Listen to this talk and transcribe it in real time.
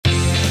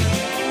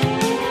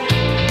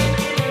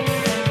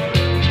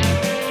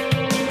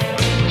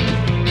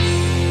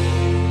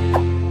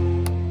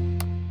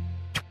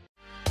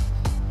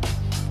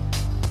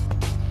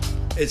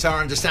it's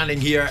our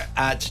understanding here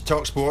at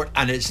TalkSport,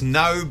 and it's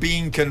now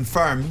being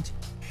confirmed.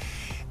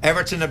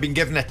 Everton have been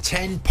given a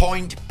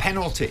 10-point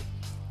penalty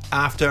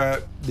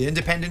after the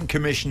Independent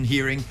Commission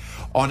hearing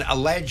on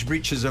alleged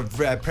breaches of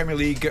Premier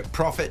League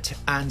profit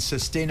and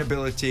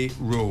sustainability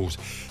rules.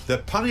 The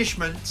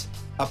punishment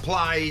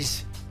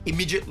applies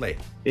immediately.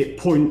 It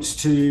points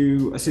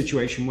to a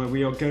situation where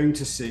we are going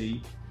to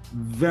see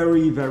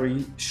very,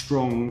 very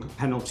strong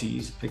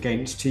penalties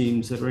against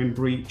teams that are in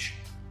breach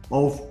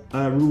of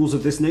rules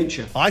of this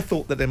nature. I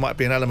thought that there might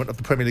be an element of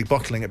the Premier League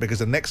bottling it, because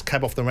the next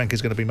cab off the rank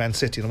is going to be Man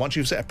City, and once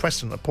you've set a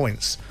precedent of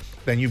points,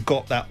 then you've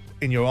got that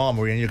in your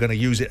armoury and you're going to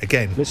use it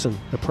again. Listen,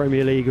 the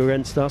Premier League are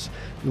against us,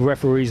 the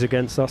referees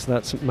against us,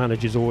 that's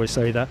managers always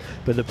say that,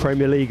 but the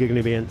Premier League are going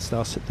to be against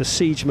us. The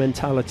siege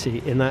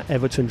mentality in that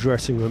Everton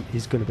dressing room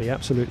is going to be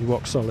absolutely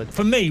rock solid.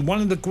 For me,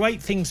 one of the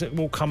great things that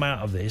will come out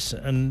of this,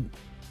 and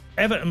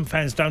Everton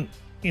fans don't,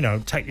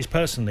 take this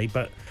personally,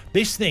 but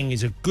this thing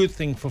is a good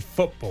thing for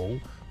football.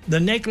 The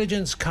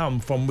negligence come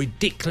from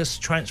ridiculous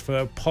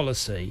transfer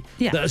policy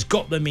that has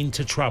got them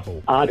into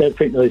trouble. I don't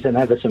think there is an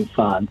Everton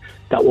fan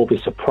that will be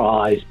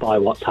surprised by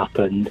what's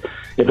happened.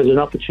 If there's an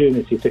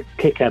opportunity to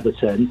kick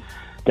Everton,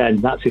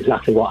 then that's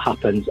exactly what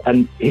happens.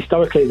 And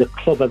historically, the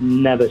club have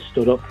never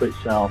stood up for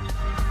itself.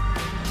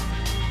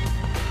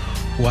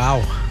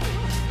 Wow.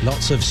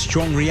 Lots of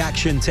strong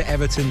reaction to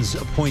Everton's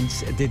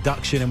points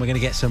deduction, and we're going to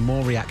get some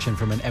more reaction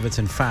from an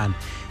Everton fan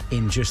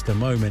in just a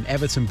moment.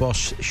 Everton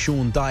boss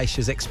Sean Dyche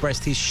has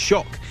expressed his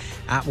shock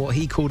at what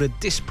he called a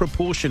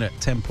disproportionate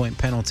 10-point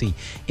penalty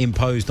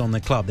imposed on the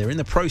club. They're in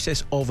the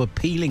process of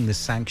appealing the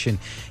sanction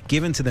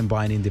given to them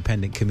by an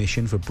independent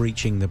commission for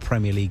breaching the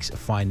Premier League's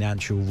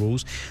financial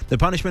rules. The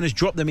punishment has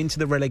dropped them into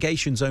the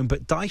relegation zone,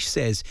 but Dyche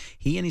says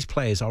he and his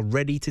players are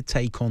ready to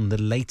take on the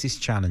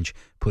latest challenge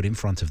put in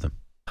front of them.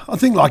 I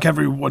think, like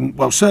everyone,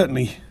 well,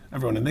 certainly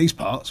everyone in these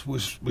parts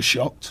was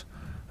shocked.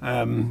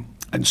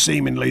 And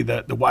seemingly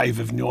the wave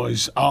of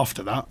noise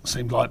after that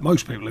seemed like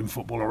most people in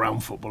football, around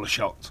football, are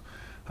shocked.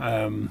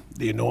 The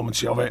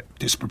enormity of it,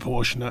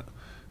 disproportionate,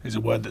 is a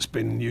word that's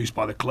been used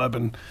by the club.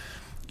 And,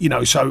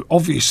 so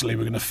obviously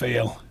we're going to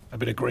feel a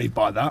bit aggrieved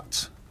by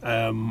that.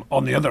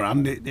 On the other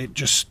hand, it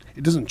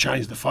doesn't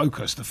change the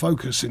focus. The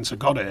focus since I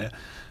got here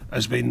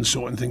has been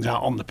sorting things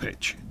out on the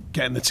pitch,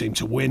 getting the team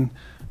to win,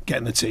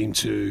 getting the team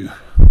to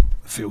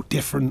feel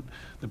different,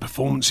 the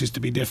performances to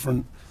be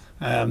different.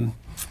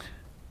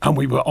 And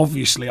we were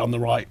obviously on the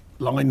right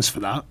lines for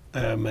that,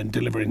 and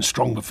delivering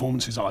strong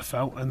performances, I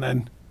felt. And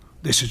then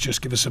this has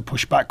just given us a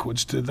push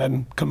backwards to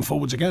then come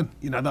forwards again.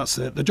 That's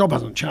the job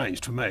hasn't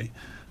changed for me.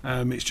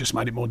 It's just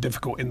made it more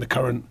difficult in the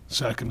current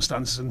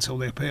circumstances until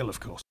the appeal,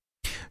 of course.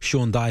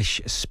 Sean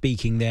Dyche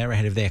speaking there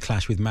ahead of their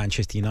clash with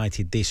Manchester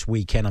United this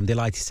weekend. I'm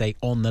delighted to say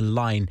on the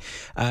line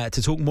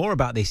to talk more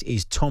about this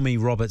is Tommy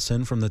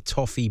Robertson from the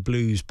Toffee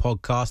Blues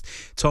podcast.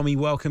 Tommy,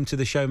 welcome to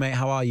the show, mate.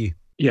 How are you?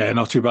 Yeah,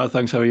 not too bad,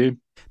 thanks. How are you?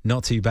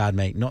 Not too bad,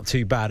 mate. Not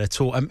too bad at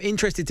all. I'm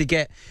interested to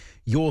get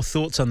your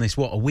thoughts on this.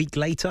 What, a week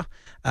later?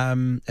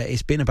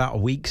 It's been about a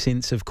week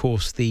since, of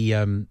course,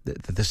 the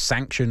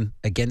sanction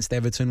against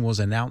Everton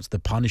was announced, the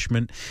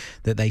punishment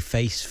that they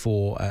face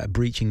for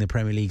breaching the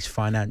Premier League's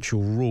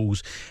financial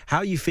rules. How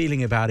are you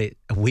feeling about it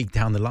a week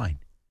down the line?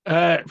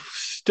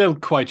 Still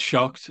quite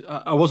shocked.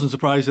 I wasn't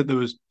surprised that there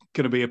was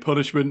going to be a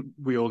punishment.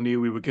 We all knew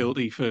we were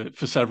guilty for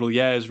several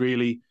years,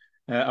 really.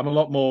 I'm a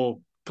lot more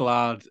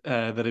glad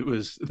that it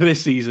was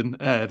this season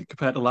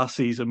compared to last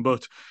season,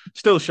 but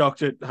still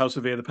shocked at how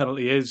severe the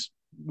penalty is.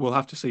 We'll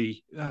have to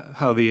see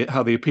how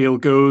the appeal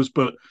goes,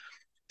 but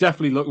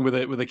definitely looking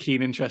with a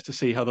keen interest to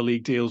see how the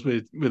league deals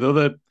with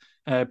other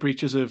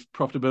breaches of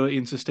profitability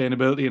and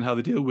sustainability, and how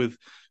they deal with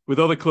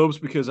other clubs,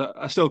 because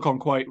I still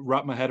can't quite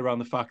wrap my head around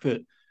the fact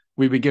that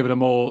we've been given a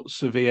more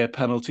severe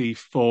penalty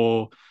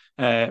for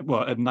a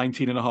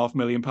 £19.5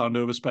 million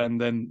overspend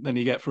than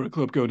you get for a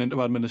club going into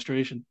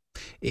administration.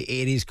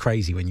 It is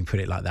crazy when you put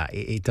it like that.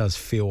 It does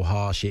feel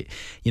harsh.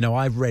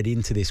 I've read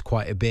into this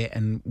quite a bit,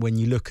 and when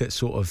you look at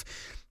sort of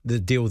the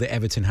deal that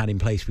Everton had in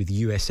place with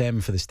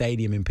USM for the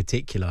stadium in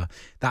particular,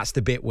 that's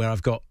the bit where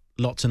I've got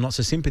lots and lots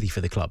of sympathy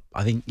for the club.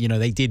 I think,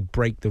 they did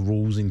break the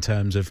rules in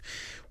terms of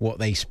what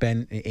they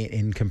spent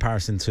in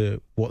comparison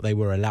to what they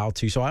were allowed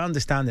to. So I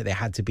understand that there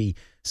had to be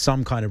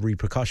some kind of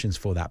repercussions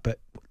for that. But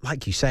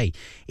like you say,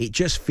 it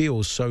just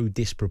feels so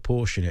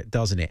disproportionate,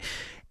 doesn't it?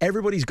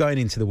 Everybody's going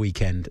into the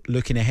weekend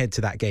looking ahead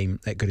to that game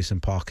at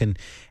Goodison Park and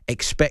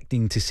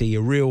expecting to see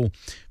a real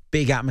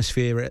big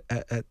atmosphere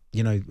at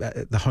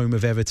the home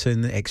of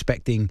Everton,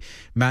 expecting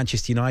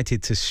Manchester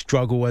United to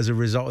struggle as a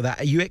result of that.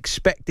 Are you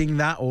expecting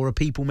that, or are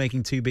people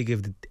making too big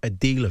of a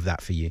deal of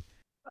that for you?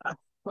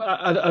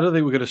 I don't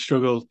think we're going to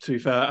struggle, to be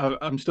fair.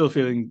 I'm still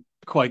feeling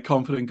quite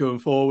confident going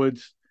forward.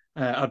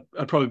 I'd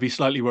probably be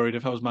slightly worried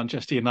if I was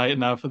Manchester United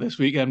now for this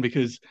weekend,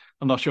 because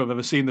I'm not sure I've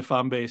ever seen the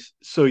fan base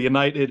so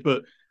united.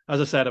 But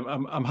as I said,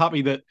 I'm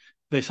happy that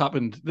this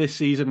happened this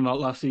season and not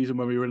last season,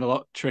 when we were in a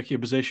lot trickier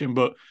position.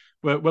 But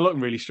we're looking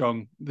really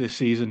strong this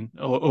season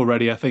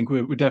already. I think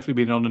we've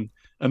definitely been on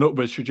an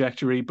upwards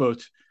trajectory.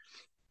 But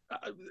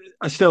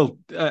I still,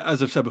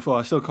 as I've said before,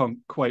 I still can't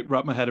quite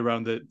wrap my head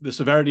around the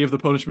severity of the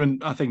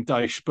punishment. I think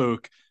Dyche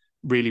spoke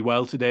really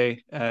well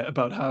today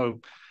about how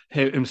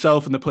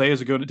himself and the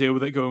players are going to deal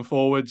with it going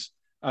forwards.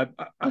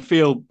 I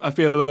feel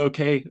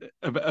okay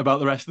about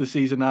the rest of the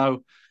season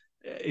now.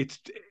 It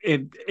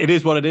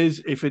is what it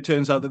is. If it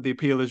turns out that the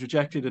appeal is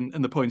rejected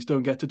and the points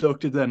don't get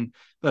deducted, then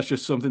that's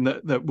just something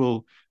that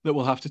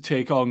we'll have to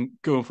take on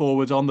going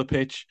forwards on the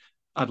pitch.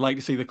 I'd like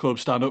to see the club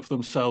stand up for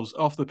themselves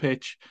off the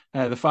pitch.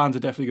 The fans are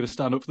definitely going to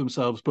stand up for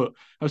themselves, but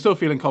I'm still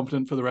feeling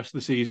confident for the rest of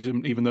the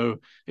season, even though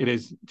it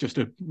is just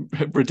a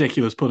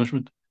ridiculous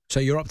punishment. So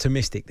you're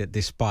optimistic that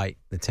despite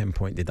the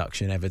 10-point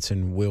deduction,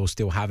 Everton will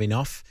still have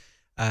enough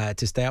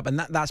to stay up, and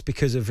that's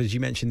because of, as you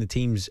mentioned, the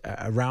teams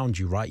around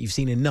you, right? You've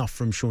seen enough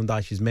from Sean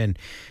Dyche's men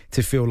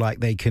to feel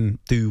like they can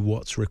do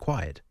what's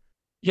required.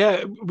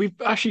 Yeah, we've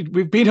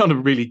been on a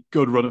really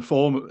good run of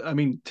form. I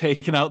mean,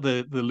 taking out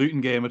the Luton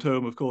game at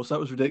home, of course, that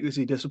was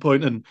ridiculously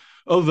disappointing.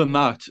 Other than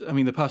that, I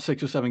mean, the past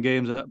 6 or 7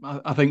 games,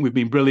 I think we've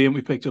been brilliant.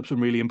 We picked up some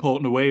really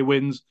important away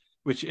wins,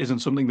 which isn't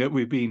something that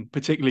we've been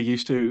particularly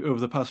used to over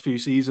the past few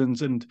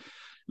seasons. And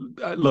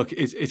look,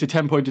 it's a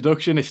 10-point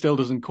deduction. It still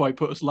doesn't quite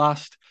put us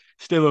last.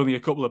 Still only a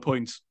couple of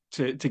points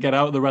to get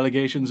out of the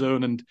relegation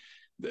zone, and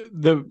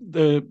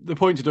the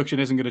point deduction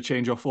isn't going to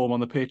change our form on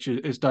the pitch.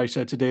 As Dyche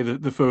said today,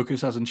 the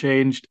focus hasn't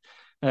changed.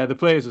 The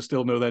players will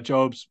still know their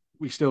jobs.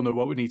 We still know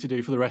what we need to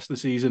do for the rest of the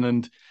season,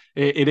 and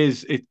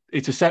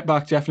it's a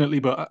setback definitely,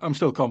 but I'm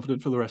still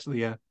confident for the rest of the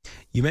year.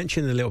 You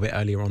mentioned a little bit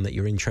earlier on that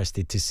you're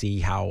interested to see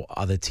how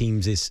other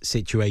teams'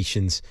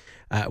 situations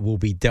will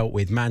be dealt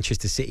with.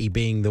 Manchester City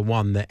being the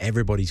one that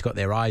everybody's got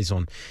their eyes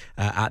on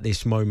at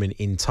this moment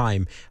in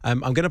time. I'm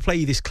going to play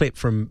you this clip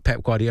from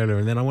Pep Guardiola,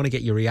 and then I want to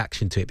get your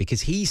reaction to it,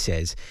 because he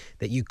says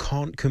that you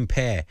can't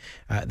compare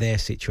their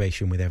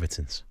situation with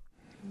Everton's.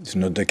 It's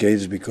not the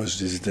case,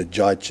 because this is the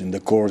judge and the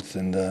court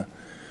and the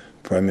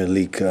Premier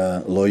League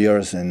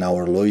lawyers and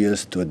our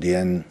lawyers to at the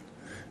end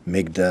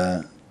make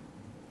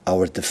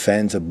our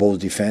defense, a bold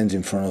defense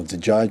in front of the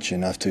judge,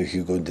 and after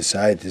he go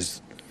decide.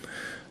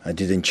 I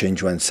didn't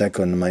change 1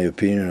 second my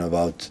opinion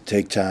about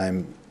take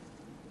time,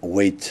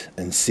 wait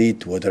and see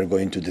what they're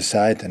going to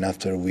decide, and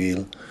after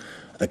we'll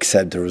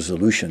accept the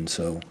resolution.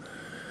 So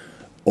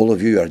all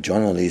of you are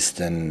journalists,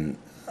 and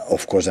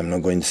of course I'm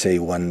not going to say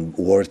one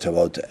word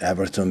about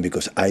Everton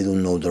because I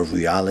don't know the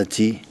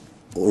reality,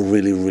 what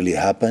really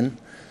happened.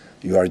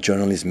 You are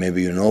journalists,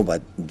 maybe you know,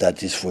 but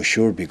that is for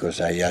sure,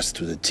 because I asked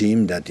to the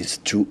team that is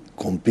two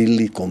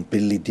completely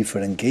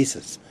different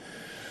cases.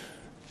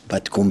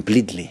 But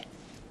completely.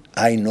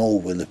 I know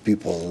when the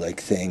people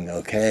like think,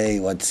 okay,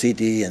 what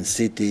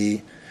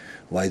City,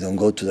 why don't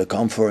go to the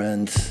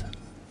conference?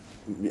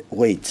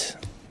 Wait,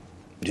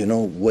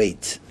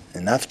 wait.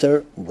 And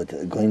after, what's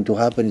going to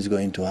happen is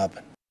going to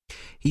happen.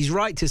 He's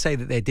right to say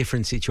that they're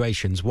different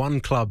situations.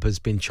 One club has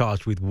been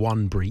charged with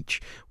 1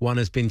 breach. One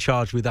has been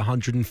charged with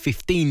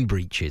 115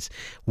 breaches.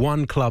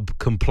 One club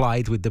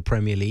complied with the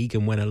Premier League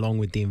and went along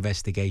with the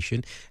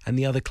investigation, and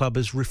the other club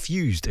has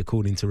refused,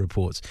 according to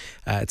reports,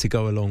 to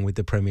go along with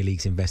the Premier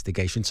League's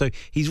investigation. So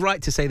he's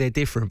right to say they're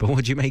different, but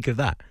what do you make of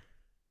that?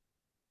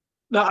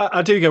 No,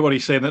 I do get what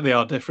he's saying, that they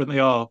are different.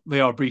 They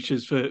are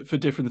breaches for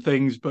different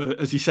things, but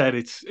as he said,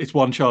 it's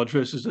one charge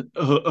versus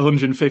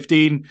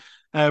 115.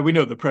 We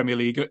know the Premier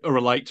League are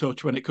a light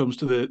touch when it comes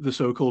to the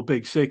so-called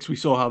Big Six. We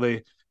saw how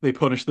they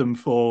punished them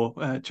for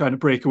trying to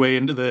break away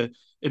into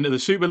the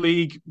Super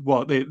League.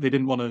 They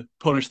didn't want to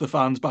punish the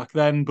fans back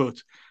then, but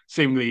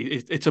seemingly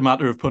it's a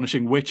matter of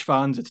punishing which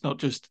fans. It's not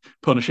just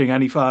punishing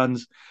any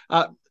fans.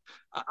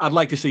 I'd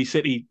like to see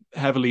City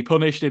heavily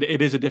punished.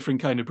 It is a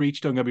different kind of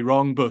breach, don't get me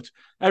wrong, but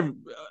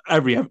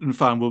every Everton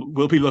fan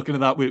will be looking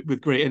at that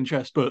with great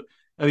interest. But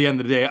at the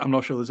end of the day, I'm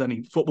not sure there's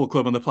any football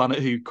club on the planet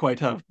who quite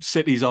have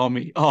City's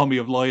army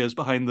of lawyers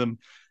behind them.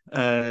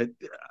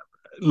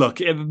 Look,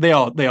 they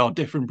are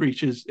different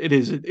breaches. It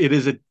is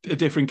a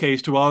different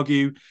case to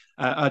argue.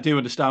 I do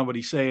understand what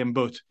he's saying,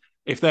 but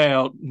if they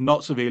are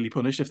not severely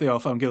punished, if they are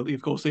found guilty,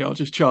 of course they are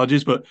just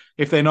charges. But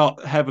if they're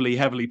not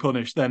heavily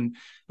punished, then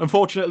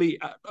unfortunately,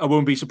 I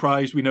won't be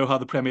surprised. We know how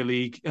the Premier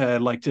League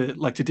like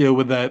to deal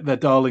with their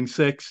darling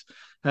six.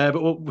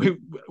 But we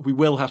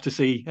will have to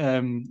see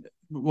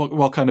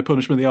what kind of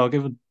punishment they are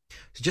given.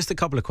 So just a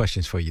couple of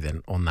questions for you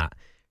then on that.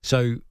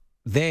 So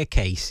their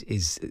case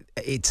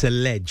it's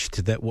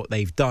alleged that what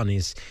they've done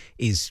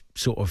is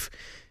sort of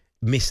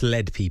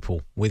misled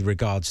people with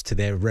regards to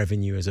their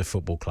revenue as a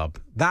football club.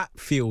 That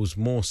feels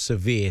more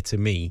severe to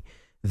me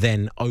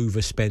than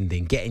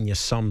overspending, getting your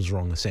sums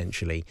wrong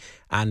essentially,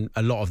 and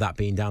a lot of that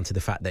being down to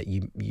the fact that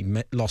you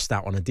lost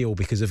out on a deal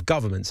because of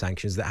government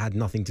sanctions that had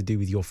nothing to do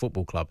with your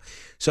football club.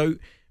 So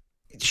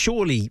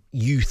surely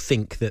you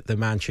think that the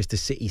Manchester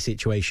City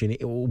situation,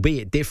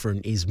 albeit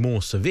different, is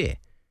more severe?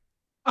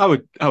 I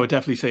would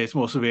definitely say it's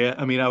more severe.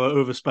 I mean, our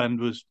overspend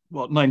was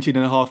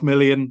 19.5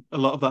 million. A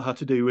lot of that had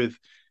to do with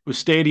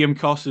stadium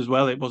costs as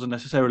well. It wasn't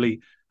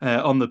necessarily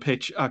on the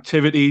pitch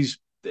activities.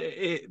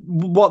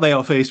 What they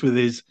are faced with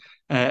is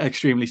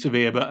extremely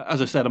severe. But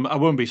as I said, I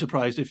won't be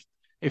surprised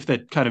if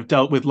they're kind of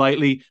dealt with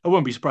lightly. I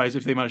wouldn't be surprised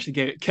if they managed to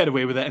get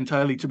away with it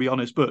entirely, to be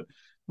honest. But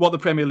what the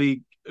Premier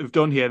League have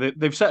done here,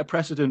 they've set a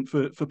precedent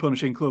for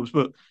punishing clubs,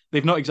 but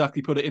they've not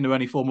exactly put it into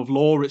any form of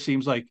law. It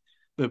seems like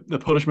the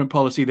punishment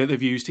policy that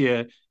they've used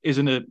here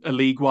isn't a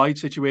league-wide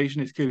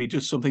situation. It's clearly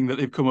just something that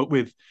they've come up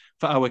with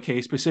for our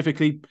case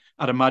specifically.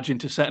 I'd imagine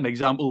to set an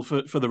example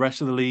for the rest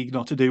of the league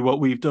not to do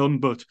what we've done,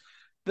 but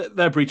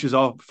their breaches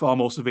are far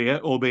more severe,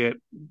 albeit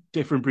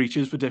different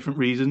breaches for different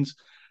reasons.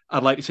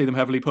 I'd like to see them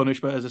heavily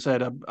punished, but as I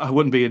said, I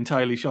wouldn't be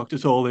entirely shocked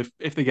at all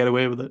if they get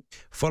away with it.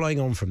 Following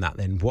on from that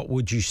then, what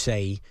would you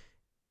say,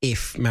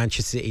 if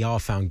Manchester City are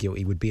found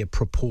guilty, would be a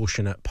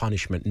proportionate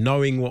punishment,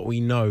 knowing what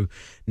we know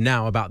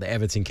now about the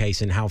Everton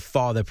case and how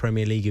far the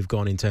Premier League have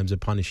gone in terms of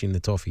punishing the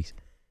Toffees?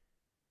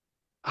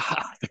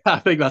 I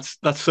think that's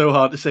so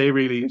hard to say,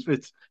 really.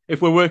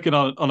 If we're working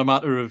on a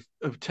matter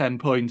of 10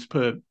 points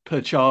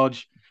per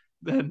charge,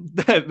 then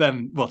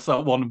what's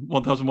that,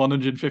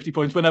 1,150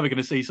 points? We're never going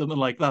to see something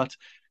like that.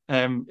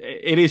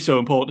 It is so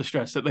important to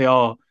stress that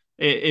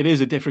it is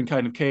a different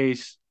kind of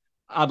case.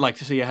 I'd like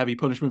to see a heavy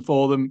punishment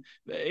for them.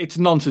 It's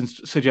nonsense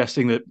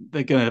suggesting that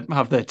they're going to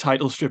have their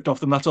title stripped off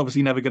them. That's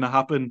obviously never going to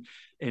happen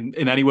in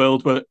any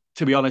world. But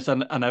to be honest,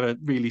 I never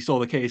really saw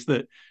the case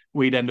that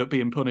we'd end up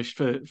being punished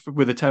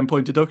with a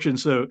 10-point deduction.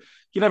 So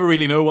you never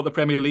really know what the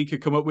Premier League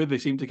could come up with. They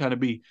seem to kind of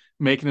be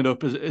making it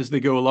up as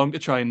they go along to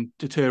try and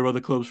deter other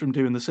clubs from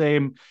doing the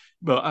same.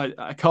 But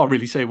I can't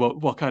really say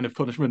what kind of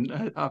punishment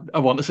I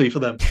want to see for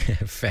them.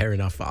 Fair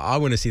enough. I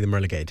want to see them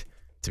relegated,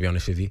 to be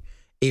honest with you.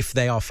 If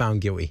they are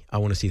found guilty, I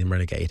want to see them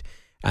relegated.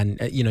 And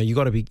you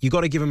got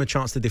to give them a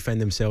chance to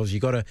defend themselves. You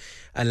got to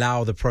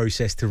allow the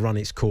process to run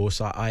its course.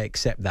 I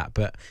accept that,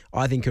 but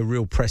I think a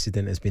real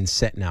precedent has been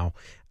set now,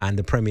 and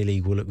the Premier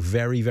League will look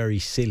very, very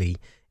silly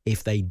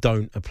if they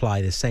don't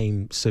apply the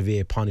same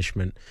severe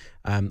punishment,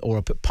 or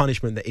a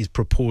punishment that is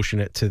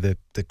proportionate to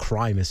the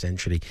crime,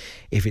 essentially,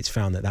 if it's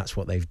found that that's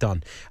what they've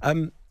done.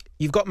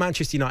 You've got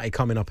Manchester United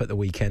coming up at the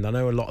weekend. I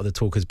know a lot of the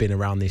talk has been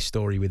around this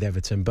story with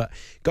Everton, but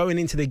going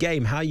into the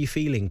game, how are you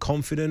feeling?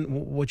 Confident?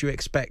 What do you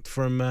expect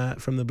from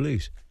the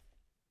Blues?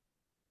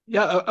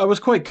 Yeah, I was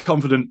quite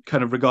confident,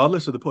 kind of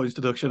regardless of the points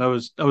deduction. I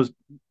was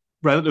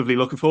relatively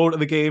looking forward to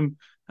the game.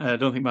 I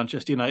don't think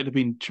Manchester United have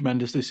been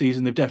tremendous this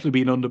season. They've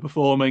definitely been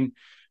underperforming.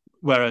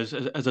 Whereas,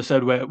 as I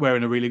said, we're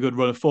in a really good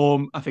run of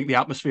form. I think the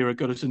atmosphere at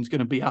Goodison's going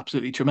to be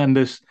absolutely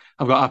tremendous.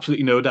 I've got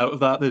absolutely no doubt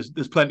of that.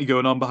 There's plenty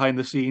going on behind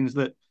the scenes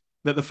that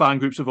the fan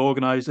groups have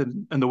organised,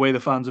 and the way the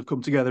fans have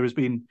come together has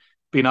been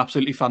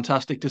absolutely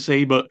fantastic to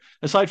see. But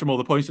aside from all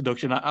the points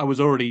deduction, I was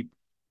already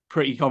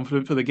pretty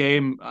confident for the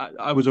game.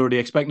 I was already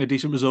expecting a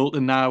decent result,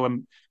 and now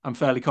I'm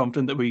fairly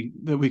confident that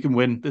we can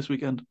win this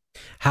weekend.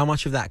 How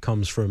much of that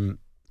comes from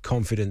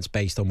confidence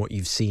based on what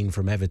you've seen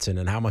from Everton,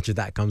 and how much of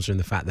that comes from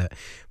the fact that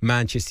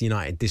Manchester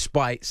United,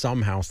 despite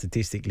somehow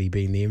statistically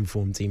being the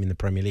informed team in the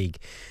Premier League,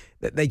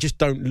 that they just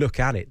don't look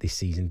at it this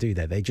season, do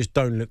they? They just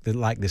don't look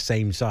like the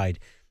same side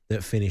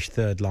that finished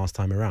third last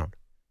time around.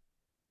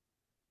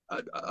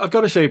 I've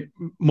got to say,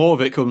 more of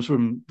it comes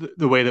from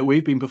the way that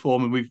we've been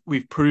performing.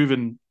 We've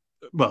proven,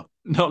 well,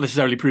 not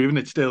necessarily proven.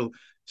 It's still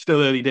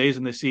early days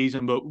in this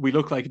season, but we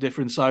look like a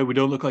different side. We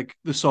don't look like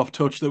the soft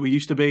touch that we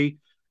used to be.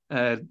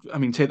 I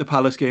mean, take the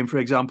Palace game for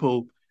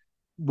example.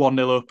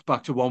 1-0 up,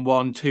 back to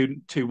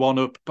 1-1,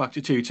 2-1 up, back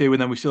to 2-2,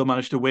 and then we still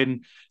managed to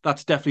win.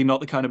 That's definitely not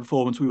the kind of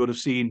performance we would have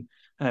seen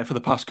for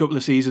the past couple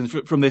of seasons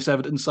from this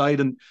Everton side.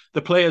 And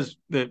the players,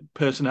 the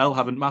personnel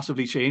haven't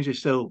massively changed. It's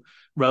still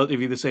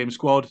relatively the same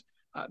squad.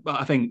 But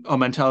I think our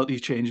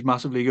mentality's changed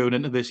massively going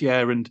into this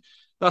year, and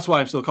that's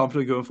why I'm still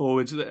confident going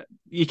forwards.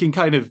 You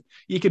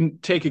can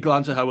take a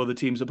glance at how other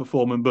teams are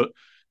performing, but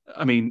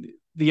I mean,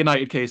 the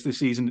United case this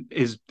season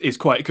is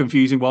quite a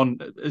confusing one.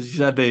 As you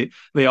said,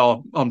 they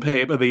are on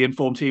paper the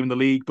informed team in the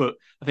league, but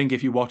I think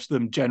if you watch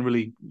them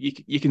generally,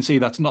 you can see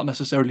that's not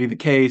necessarily the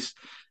case.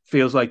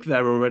 Feels like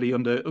they're already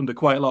under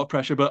quite a lot of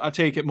pressure, but I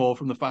take it more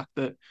from the fact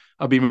that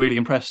I've been really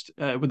impressed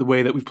with the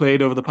way that we've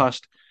played over the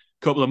past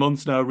couple of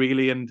months now,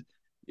 really, and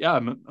yeah,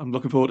 I'm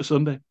looking forward to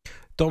Sunday.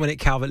 Dominic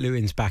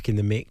Calvert-Lewin's back in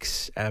the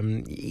mix.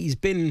 He's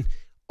been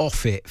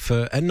off it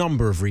for a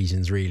number of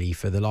reasons, really,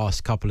 for the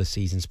last couple of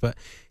seasons. But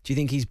do you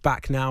think he's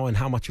back now, and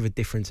how much of a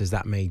difference has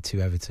that made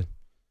to Everton?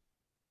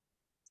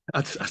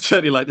 I'd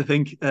certainly like to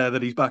think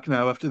that he's back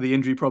now after the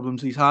injury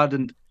problems he's had,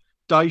 and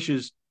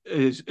Dyche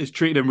is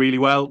treated him really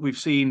well. We've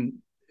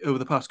seen over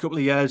the past couple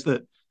of years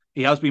that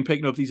he has been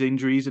picking up these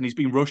injuries, and he's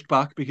been rushed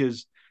back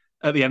because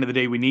at the end of the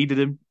day we needed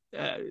him.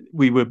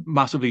 We were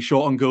massively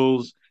short on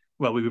goals.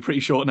 Well, we were pretty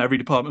short in every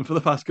department for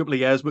the past couple of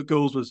years, but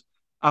goals was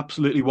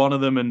absolutely one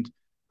of them. And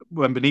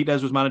when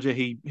Benitez was manager,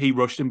 he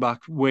rushed him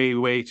back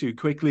way too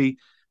quickly.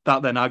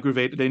 That then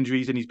aggravated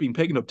injuries, and he's been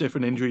picking up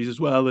different injuries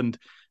as well. And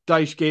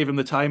Dyche gave him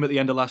the time at the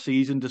end of last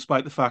season,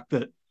 despite the fact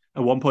that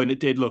at one point it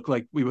did look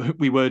like we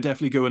were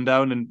definitely going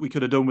down, and we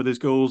could have done with his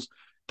goals.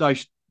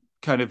 Dyche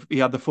he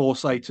had the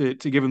foresight to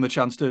give him the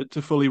chance to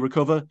fully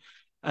recover,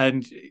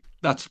 and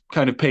that's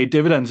kind of paid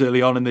dividends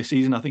early on in this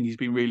season. I think he's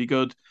been really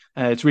good.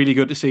 It's really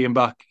good to see him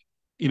back,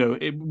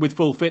 with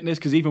full fitness,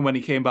 because even when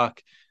he came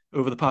back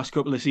over the past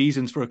couple of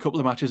seasons for a couple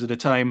of matches at a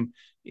time.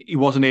 He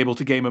wasn't able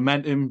to gain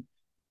momentum.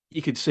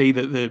 You could see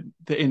that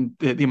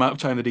the amount of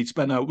time that he'd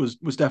spent out was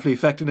definitely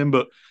affecting him,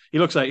 but he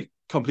looks like a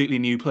completely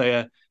new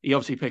player. He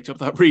obviously picked up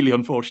that really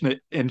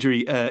unfortunate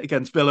injury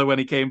against Villa when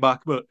he came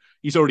back, but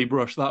he's already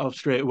brushed that off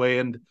straight away.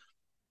 And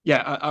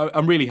yeah,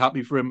 I'm really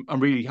happy for him. I'm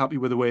really happy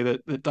with the way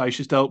that Dyche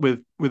has dealt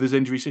with his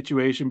injury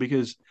situation,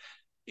 because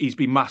he's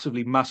been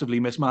massively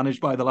mismanaged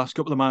by the last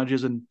couple of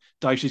managers, and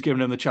Dyche has given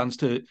him the chance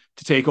to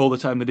take all the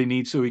time that he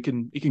needs so he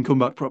can come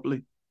back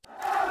properly.